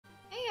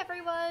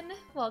everyone!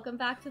 Welcome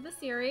back to the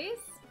series.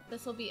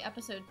 This will be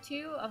episode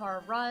 2 of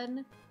our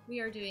run. We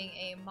are doing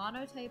a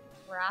monotype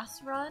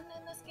grass run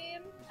in this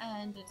game,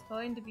 and it's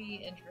going to be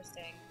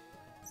interesting.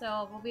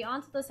 So we'll be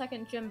on to the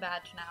second gym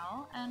badge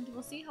now, and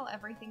we'll see how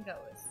everything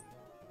goes.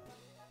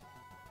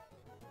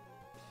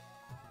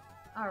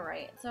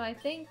 Alright, so I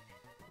think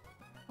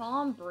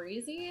Calm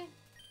Breezy?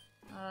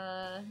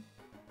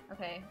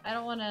 Okay, I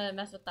don't want to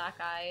mess with that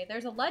guy.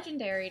 There's a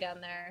legendary down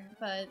there,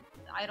 but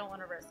I don't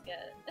want to risk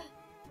it.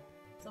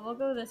 So we'll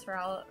go this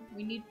route.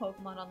 We need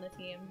Pokemon on the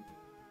team.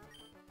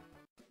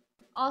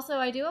 Also,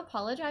 I do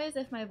apologize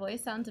if my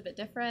voice sounds a bit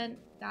different.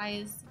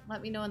 Guys,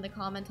 let me know in the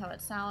comments how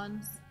it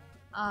sounds.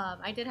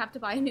 I did have to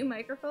buy a new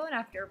microphone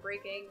after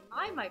breaking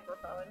my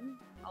microphone.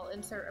 I'll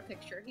insert a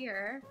picture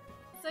here.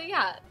 So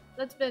yeah,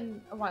 that's been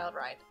a wild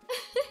ride.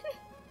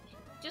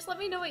 Just let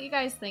me know what you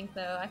guys think,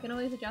 though. I can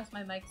always adjust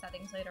my mic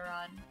settings later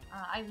on.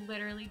 I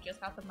literally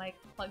just got the mic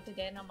plugged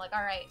in. I'm like,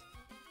 alright,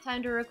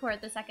 time to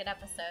record the second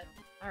episode.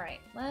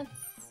 Alright, let's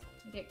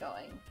get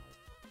going.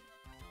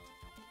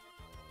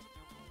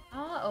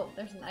 Oh,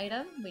 there's an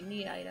item. We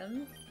need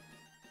items.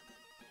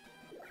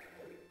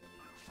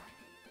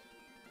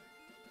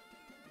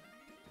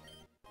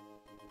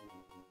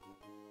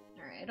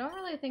 Alright, I don't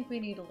really think we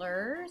need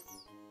lures,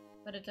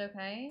 but it's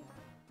okay.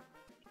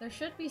 There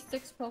should be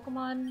 6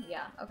 Pokemon.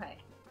 Yeah, okay.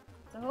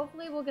 So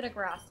hopefully we'll get a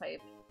grass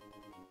type.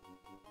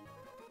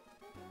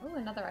 Oh,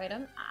 another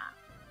item. Ah.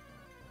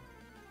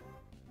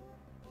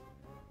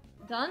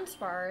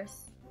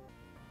 Dunsparce.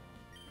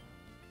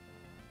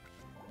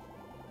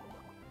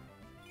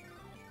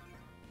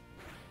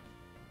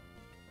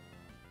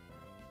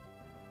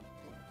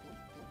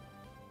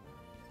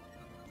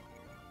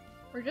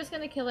 We're just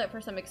gonna kill it for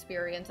some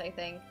experience, I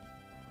think.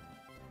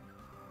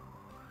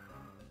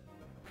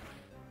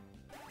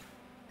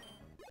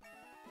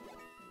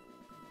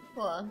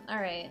 Cool.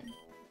 Alright.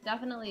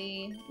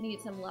 Definitely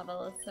need some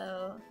levels,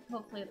 so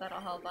hopefully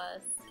that'll help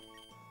us.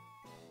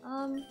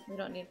 We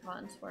don't need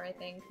Cotton Spore, I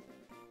think.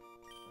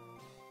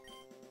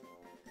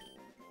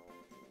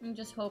 I'm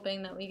just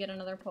hoping that we get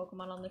another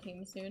Pokemon on the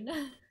team soon.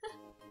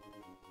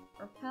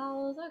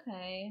 Repels,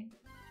 okay.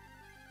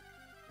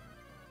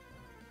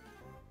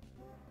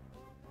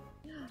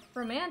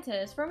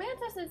 Romantis.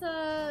 Romantis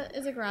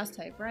is a grass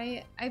type,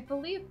 right? I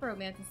believe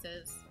Romantis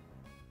is.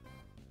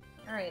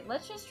 Alright,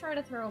 let's just try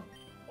to throw a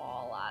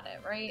ball at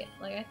it, right?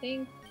 Like, I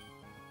think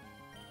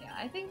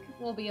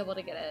we'll be able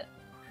to get it.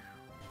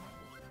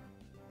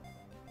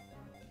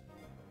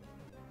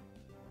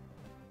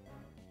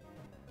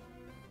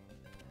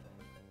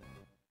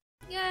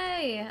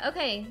 Yay!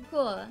 Okay,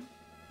 cool.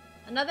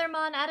 Another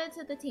Mon added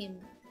to the team.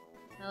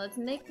 Now let's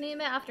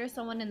nickname it after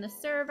someone in the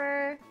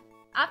server.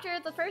 After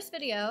the first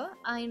video,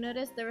 I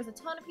noticed there was a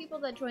ton of people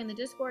that joined the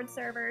Discord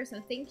server,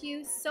 so thank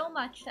you so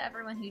much to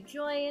everyone who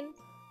joined.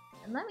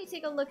 And let me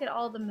take a look at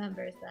all the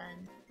members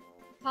then.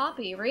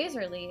 Poppy,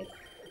 Razor Leaf.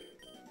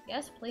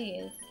 Yes,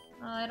 please.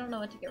 I don't know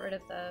what to get rid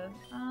of though.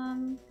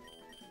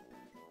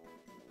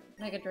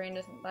 Mega Drain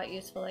isn't that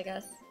useful, I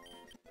guess.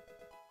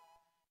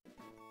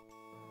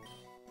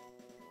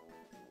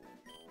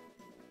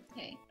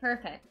 Okay,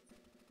 perfect.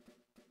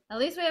 At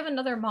least we have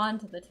another Mon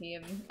to the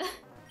team.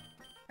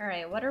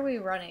 Alright, what are we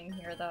running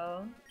here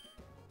though?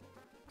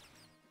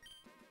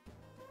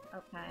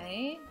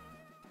 Okay.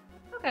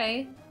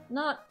 Okay,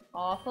 not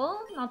awful,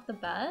 not the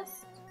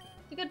best.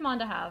 It's a good Mon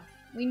to have.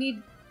 We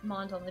need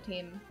Mons on the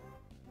team.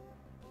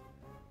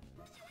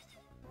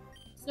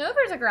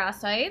 Snover's a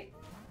grass type.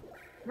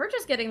 We're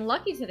just getting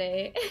lucky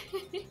today.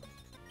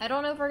 I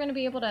don't know if we're gonna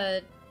be able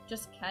to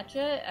just catch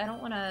it. I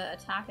don't want to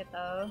attack it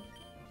though.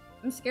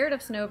 I'm scared of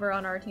Snover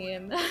on our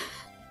team.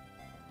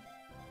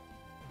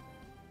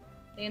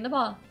 Stay in the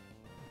ball.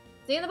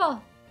 Stay in the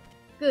ball.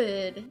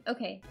 Good.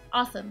 Okay.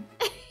 Awesome.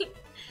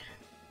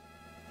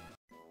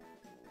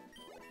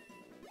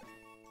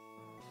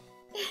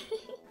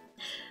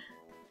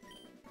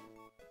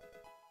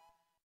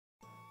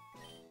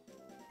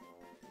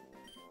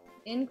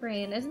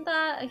 Ingrain. Isn't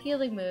that a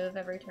healing move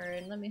every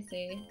turn? Let me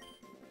see.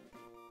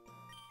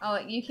 Oh,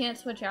 you can't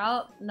switch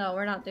out? No,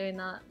 we're not doing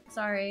that.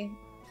 Sorry.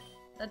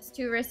 That's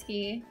too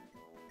risky.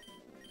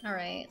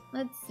 Alright,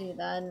 let's see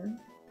then.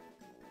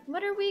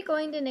 What are we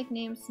going to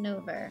nickname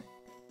Snover?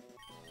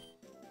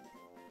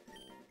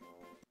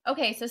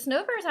 Okay, so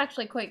Snover is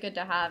actually quite good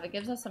to have. It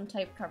gives us some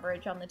type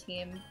coverage on the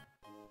team.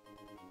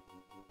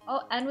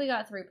 Oh, and we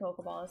got 3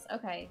 Pokeballs.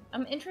 Okay,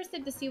 I'm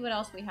interested to see what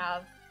else we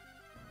have.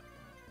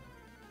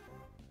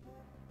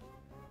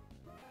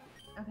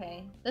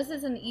 Okay, this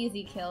is an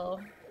easy kill.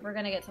 We're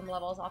gonna get some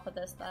levels off of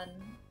this then.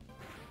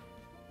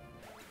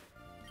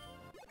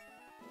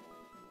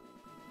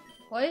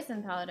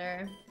 Poison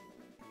powder.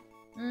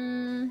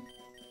 I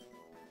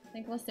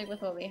think we'll stick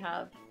with what we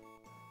have.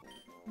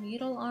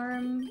 Needle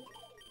arm.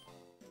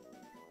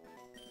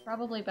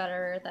 Probably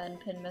better than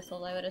pin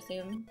missile, I would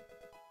assume.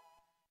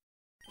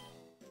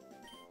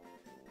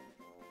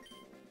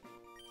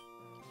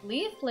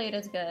 Leaf blade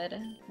is good.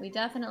 We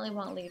definitely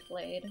want leaf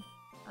blade.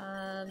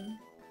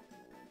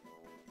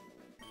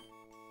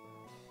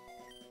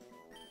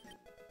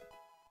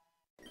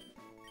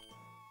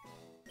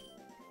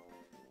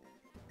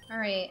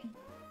 Alright.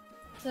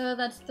 So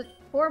that's the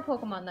 4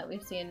 Pokemon that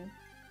we've seen.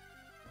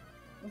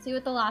 We'll see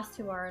what the last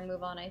 2 are and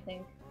move on, I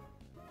think.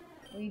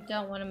 We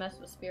don't want to mess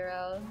with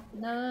Spearow.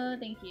 No,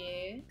 thank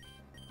you.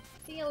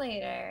 See you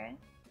later.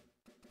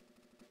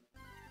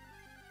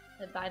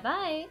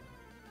 Bye-bye.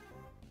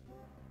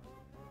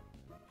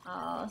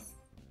 Oh,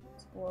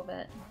 it's a little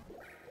bit.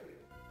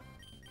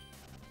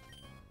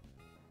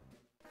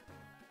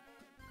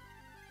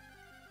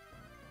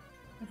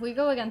 If we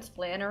go against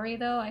Flannery,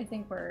 though, I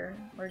think we're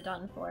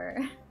done for.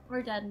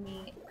 We're dead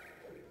meat.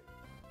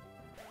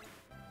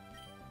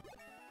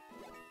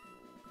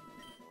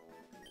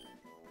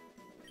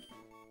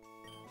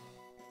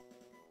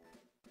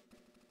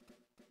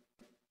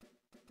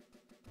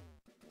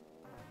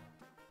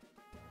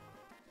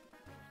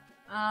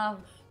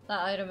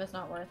 That item is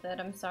not worth it.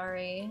 I'm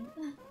sorry.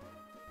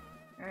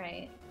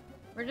 Alright.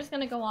 We're just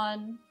gonna go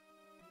on.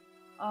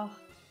 Oh,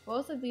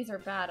 both of these are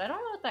bad. I don't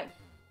know what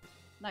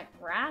that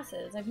grass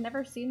is. I've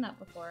never seen that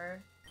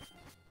before.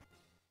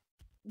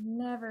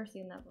 Never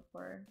seen that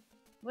before.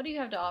 What do you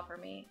have to offer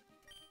me?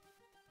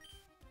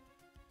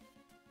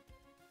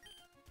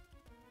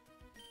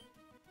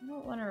 I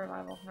don't want a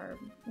revival herb.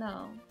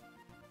 No.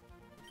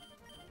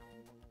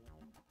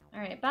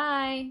 Alright,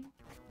 bye!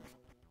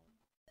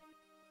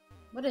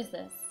 What is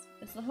this?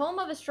 It's the home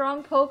of a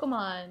strong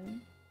Pokemon.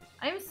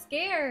 I'm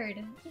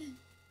scared.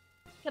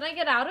 Can I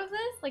get out of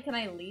this? Like, can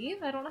I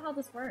leave? I don't know how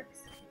this works.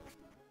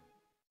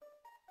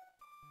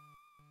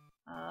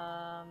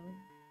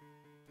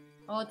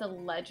 Oh, it's a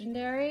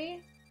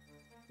legendary?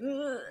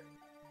 Ugh.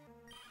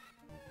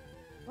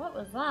 What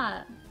was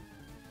that?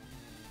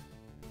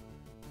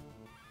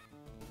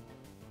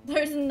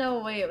 There's no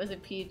way it was a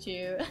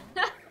Pichu.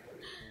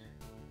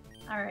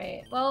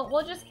 Alright, well,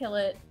 we'll just kill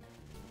it.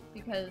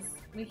 Because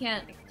we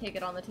can't take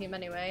it on the team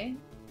anyway.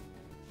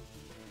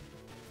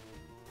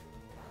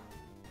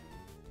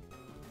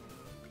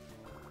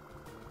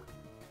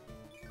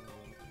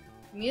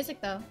 Music,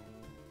 though.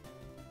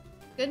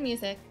 Good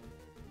music.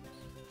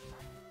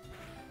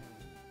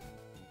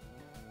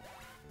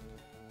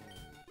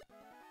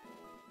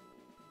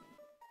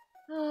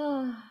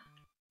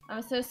 I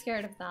was so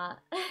scared of that.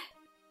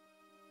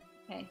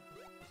 Okay.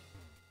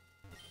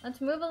 Let's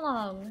move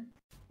along.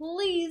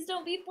 Please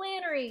don't be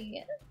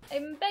Flannery!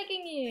 I'm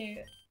begging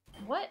you!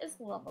 What is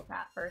the level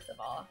cap, first of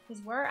all?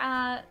 Because we're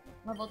at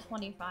level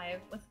 25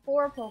 with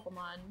 4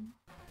 Pokemon.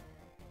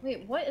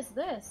 Wait, what is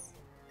this?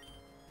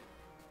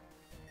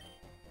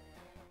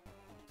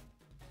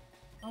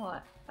 Oh,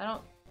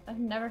 I've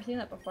never seen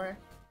that before.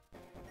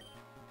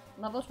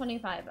 Level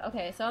 25.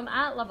 Okay, so I'm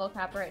at level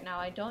cap right now.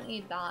 I don't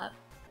need that.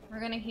 We're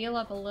gonna heal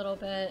up a little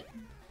bit.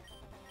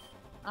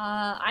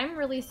 I'm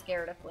really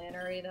scared of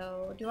Flannery,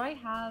 though. Do I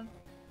have...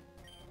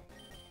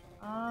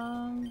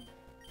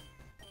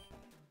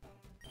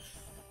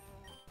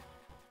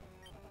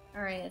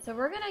 Alright, so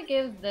we're gonna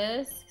give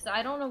this, because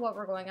I don't know what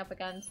we're going up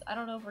against. I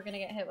don't know if we're gonna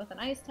get hit with an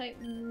ice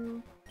type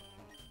move.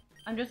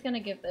 I'm just gonna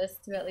give this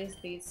to at least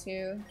these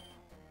 2.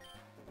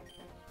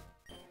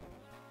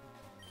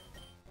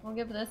 We'll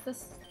give this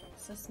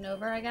to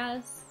Snover, I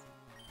guess.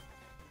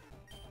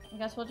 I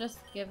guess we'll just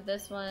give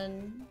this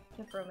one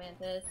to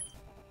Fromantis.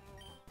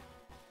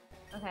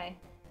 Okay.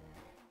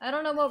 I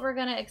don't know what we're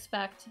gonna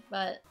expect,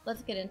 but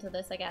let's get into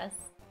this, I guess.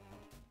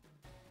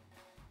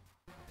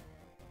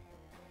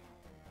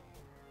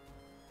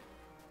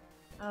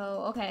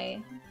 Oh,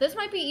 okay. This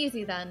might be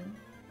easy then.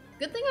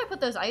 Good thing I put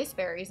those ice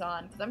berries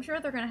on, because I'm sure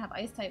they're gonna have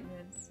ice type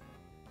moves.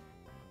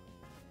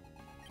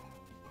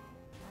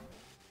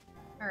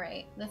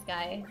 Alright, this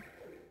guy.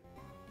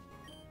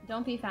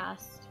 Don't be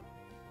fast.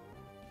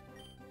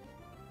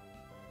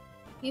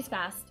 He's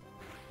fast.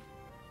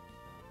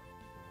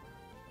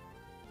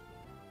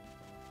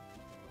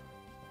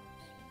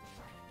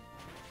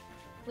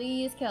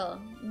 Please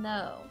kill.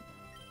 No.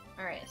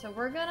 Alright, so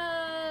we're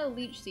gonna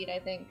Leech Seed, I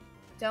think.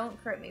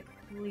 Don't crit me,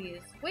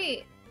 please.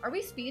 Wait, are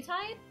we speed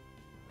tied?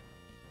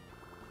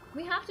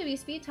 We have to be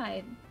speed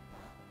tied.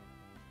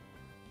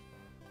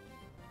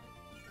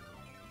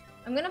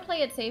 I'm gonna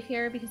play it safe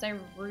here because I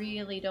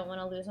really don't want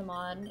to lose him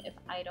on if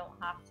I don't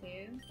have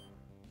to.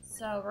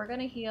 So we're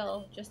gonna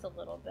heal just a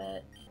little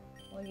bit.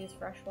 We'll use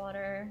fresh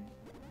water.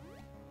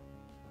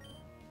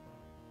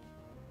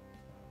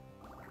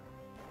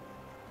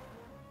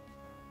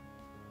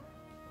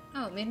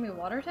 Oh, it made me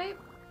water type?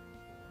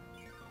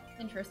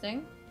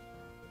 Interesting.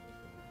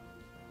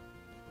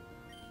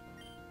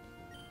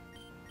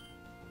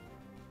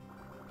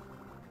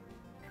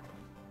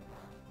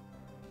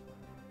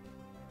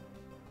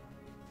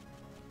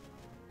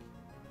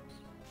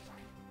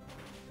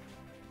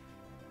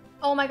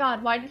 Oh my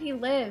god, why did he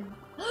live?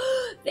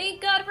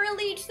 Thank god for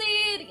Leech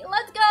Seed!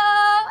 Let's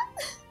go!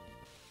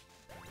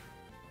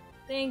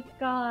 Thank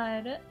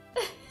god.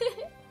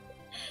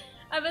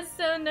 I was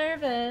so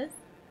nervous.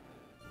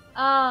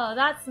 Oh,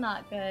 that's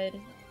not good.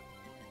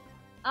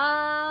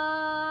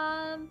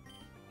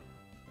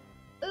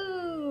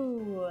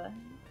 Ooh.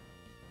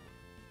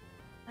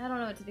 I don't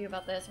know what to do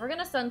about this. We're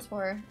gonna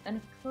Sunspore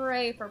and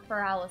pray for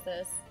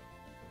paralysis.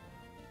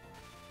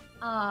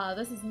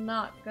 This is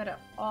not good at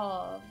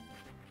all.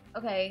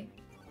 Okay.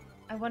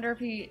 I wonder if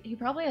he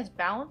probably has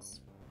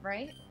bounce,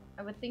 right?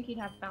 I would think he'd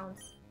have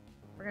bounce.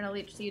 We're gonna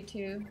leech seed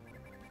too.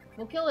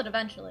 We'll kill it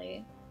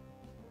eventually.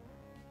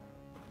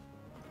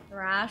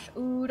 Thrash.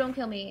 Ooh, don't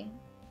kill me.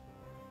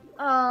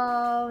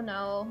 Oh,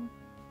 no.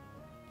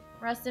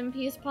 Rest in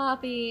peace,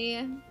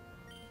 Poppy.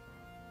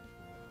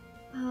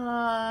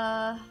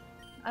 I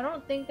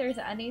don't think there's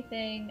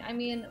anything. I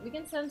mean, we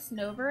can send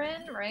Snover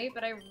in, right?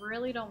 But I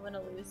really don't want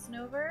to lose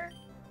Snover.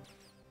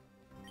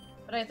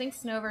 But I think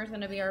Snover is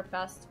going to be our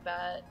best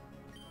bet.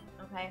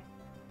 Okay.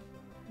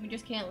 We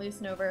just can't lose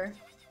Snover.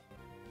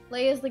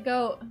 Lay is the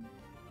goat.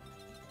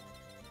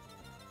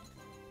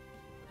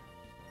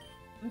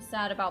 I'm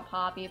sad about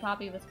Poppy.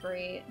 Poppy was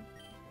great.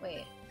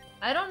 Wait.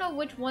 I don't know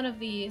which one of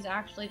these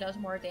actually does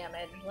more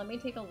damage. Let me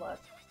take a look.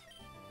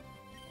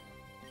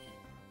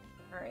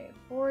 Alright,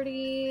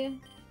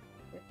 40,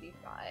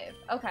 55.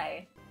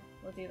 Okay,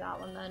 we'll do that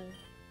one then.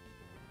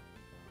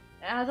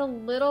 It has a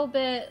little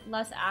bit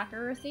less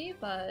accuracy,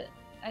 but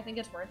I think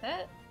it's worth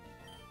it.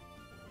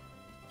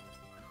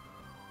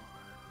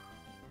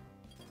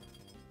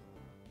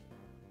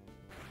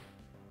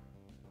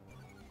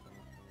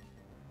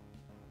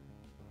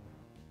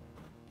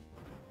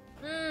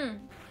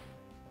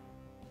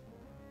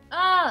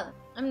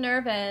 I'm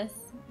nervous.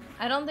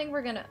 I don't think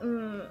we're gonna,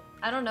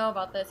 I don't know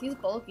about this. He's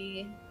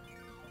bulky.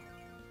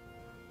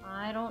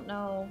 I don't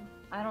know.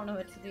 I don't know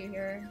what to do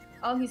here.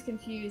 Oh, he's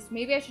confused.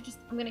 Maybe I should just,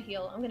 I'm gonna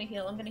heal. I'm gonna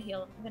heal. I'm gonna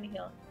heal. I'm gonna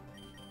heal.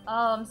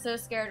 Oh, I'm so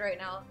scared right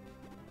now.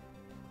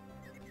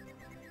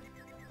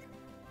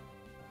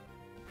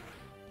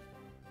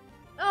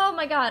 Oh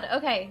my god.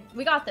 Okay,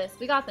 we got this.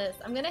 We got this.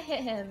 I'm gonna hit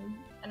him,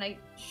 and I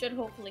should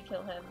hopefully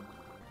kill him.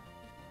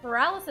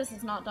 Paralysis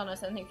has not done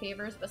us any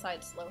favors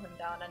besides slow him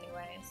down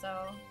anyway,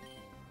 so...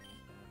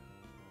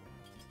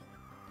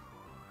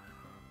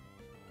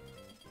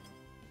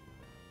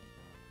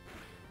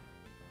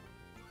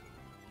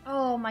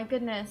 Oh my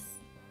goodness.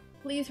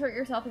 Please hurt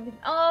yourself and...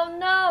 Oh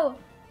no!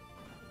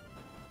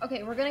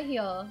 Okay, we're gonna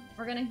heal.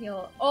 We're gonna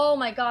heal. Oh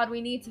my god, we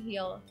need to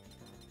heal.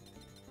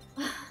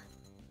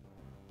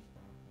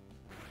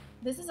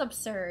 This is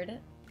absurd.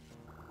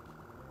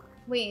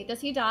 Wait,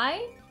 does he die?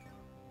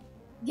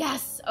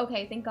 Yes!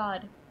 Okay, thank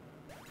god.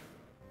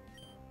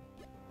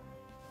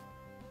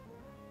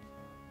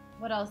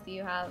 What else do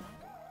you have?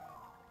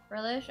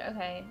 Relish?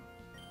 Okay.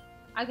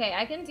 Okay,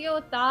 I can deal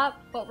with that,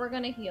 but we're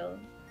gonna heal.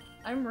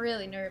 I'm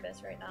really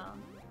nervous right now.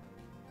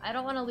 I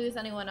don't want to lose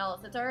anyone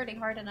else. It's already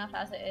hard enough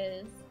as it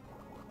is.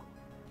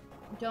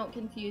 Don't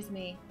confuse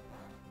me.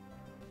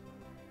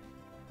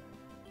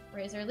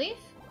 Razor Leaf?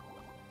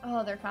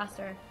 Oh, they're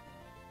faster.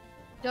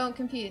 Don't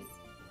confuse.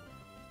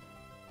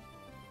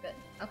 Good.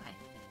 Okay.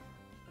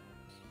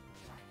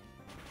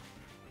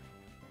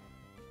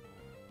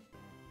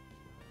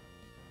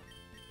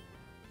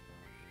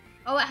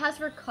 Oh, it has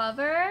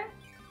recover?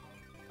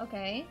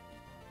 Okay.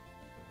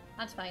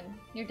 That's fine.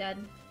 You're dead.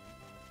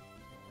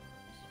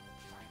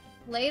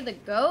 Lay the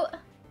goat?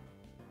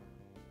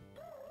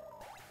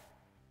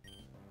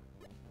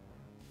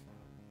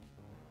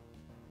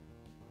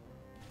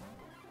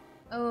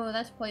 Oh,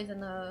 that's poison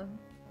though.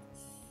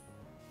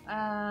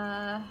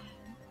 I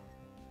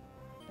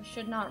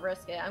should not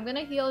risk it. I'm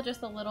gonna heal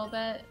just a little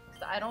bit.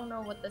 So I don't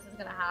know what this is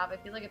gonna have. I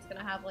feel like it's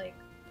gonna have like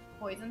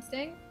poison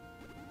sting.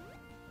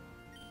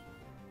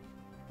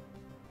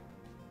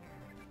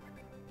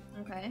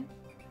 Okay.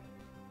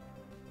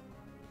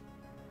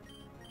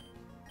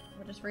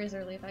 We'll just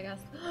Razor Leaf, I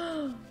guess.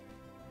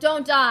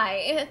 Don't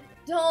die!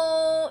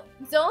 Don't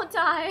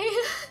die!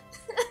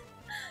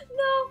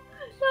 No!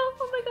 No!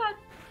 Oh my god!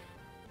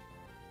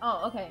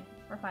 Oh, okay.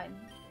 We're fine.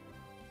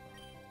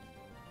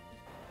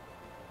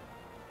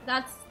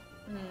 That's...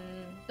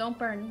 don't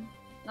burn.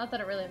 Not that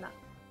it really matters.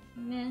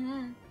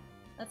 Nah.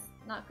 That's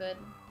not good.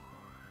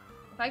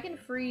 If I can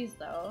freeze,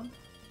 though...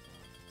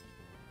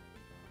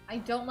 I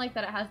don't like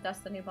that it has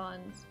Destiny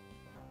Bonds.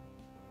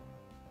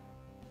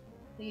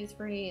 Please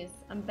freeze.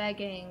 I'm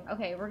begging.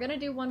 Okay, we're gonna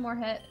do one more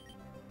hit.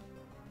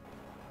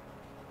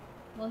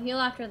 We'll heal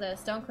after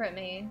this. Don't crit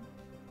me.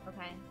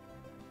 Okay.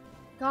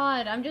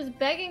 God, I'm just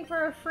begging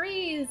for a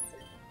freeze!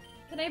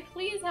 Can I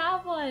please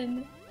have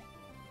one?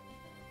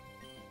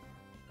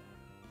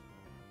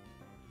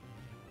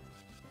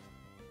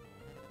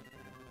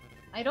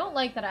 I don't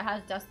like that it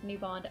has Destiny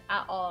Bond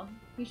at all.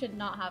 He should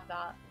not have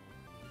that.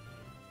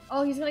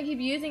 Oh, he's gonna keep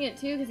using it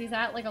too because he's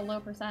at like a low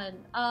percent.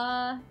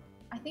 I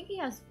think he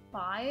has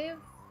 5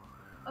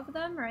 of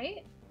them,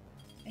 right?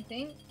 I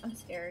think. I'm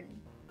scared.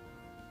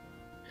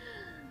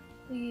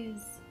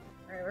 Please.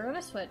 Alright, we're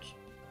gonna switch.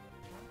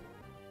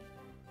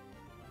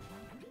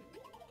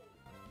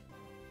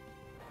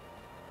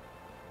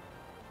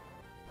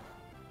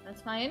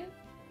 That's fine.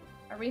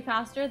 Are we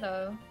faster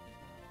though?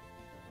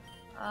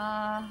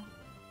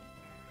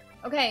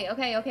 Okay,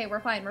 okay, okay, we're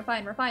fine, we're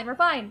fine, we're fine, we're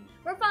fine!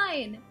 We're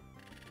fine!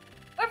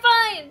 We're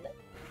fine!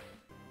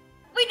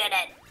 We did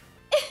it!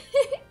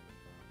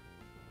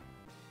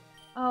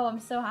 Oh, I'm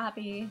so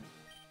happy.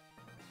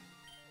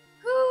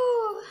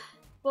 Whew!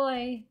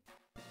 Boy.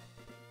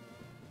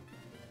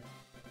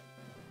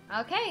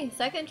 Okay,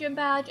 second gym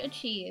badge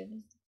achieved.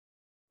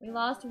 We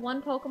lost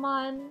one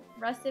Pokemon.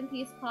 Rest in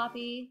peace,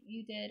 Poppy.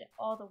 You did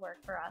all the work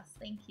for us.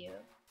 Thank you.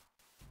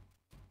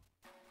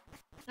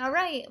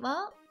 Alright,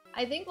 well,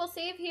 I think we'll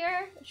save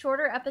here.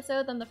 Shorter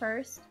episode than the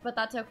first, but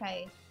that's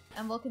okay.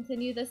 And we'll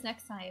continue this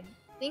next time.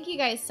 Thank you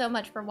guys so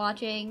much for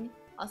watching.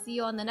 I'll see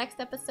you on the next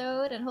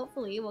episode, and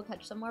hopefully we'll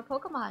catch some more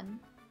Pokemon.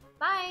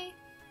 Bye!